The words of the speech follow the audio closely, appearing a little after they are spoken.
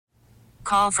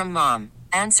call from mom.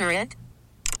 Answer it.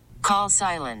 Call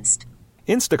silenced.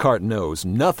 Instacart knows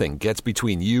nothing gets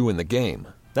between you and the game.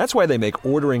 That's why they make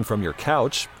ordering from your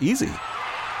couch easy.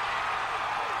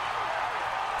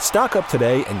 Stock up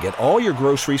today and get all your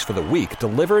groceries for the week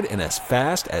delivered in as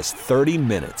fast as 30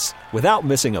 minutes without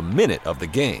missing a minute of the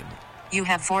game. You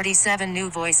have 47 new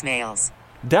voicemails.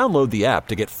 Download the app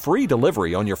to get free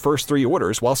delivery on your first 3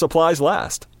 orders while supplies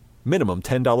last. Minimum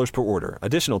 $10 per order.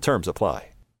 Additional terms apply.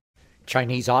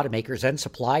 Chinese automakers and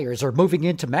suppliers are moving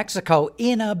into Mexico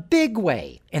in a big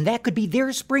way, and that could be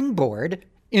their springboard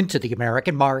into the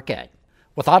American market.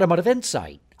 With Automotive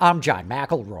Insight, I'm John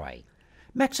McElroy.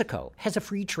 Mexico has a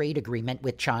free trade agreement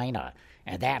with China,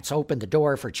 and that's opened the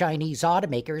door for Chinese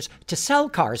automakers to sell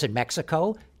cars in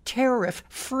Mexico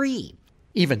tariff-free.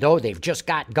 Even though they've just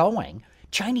got going,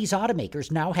 Chinese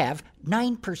automakers now have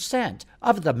 9%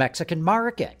 of the Mexican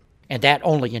market. And that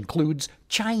only includes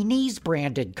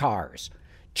Chinese-branded cars.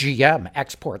 GM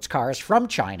exports cars from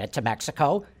China to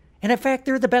Mexico, and in fact,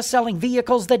 they're the best-selling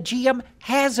vehicles that GM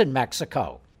has in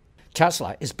Mexico.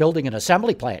 Tesla is building an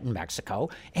assembly plant in Mexico,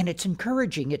 and it's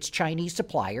encouraging its Chinese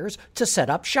suppliers to set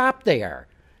up shop there.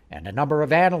 And a number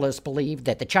of analysts believe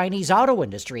that the Chinese auto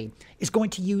industry is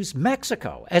going to use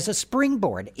Mexico as a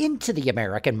springboard into the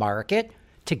American market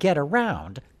to get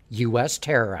around U.S.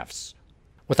 tariffs.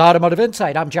 With Automotive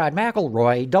Insight, I'm John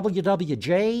McElroy,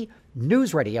 WWJ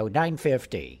News Radio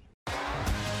 950.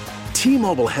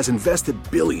 T-Mobile has invested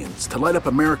billions to light up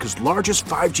America's largest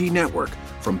 5G network,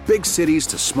 from big cities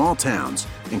to small towns,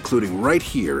 including right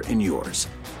here in yours.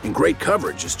 And great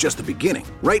coverage is just the beginning.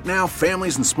 Right now,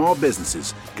 families and small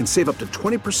businesses can save up to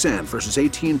 20% versus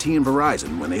AT&T and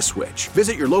Verizon when they switch.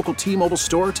 Visit your local T-Mobile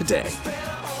store today.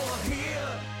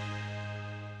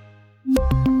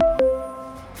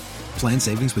 Plan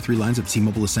savings with 3 lines of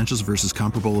T-Mobile Essentials versus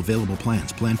comparable available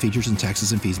plans. Plan features and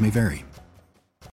taxes and fees may vary.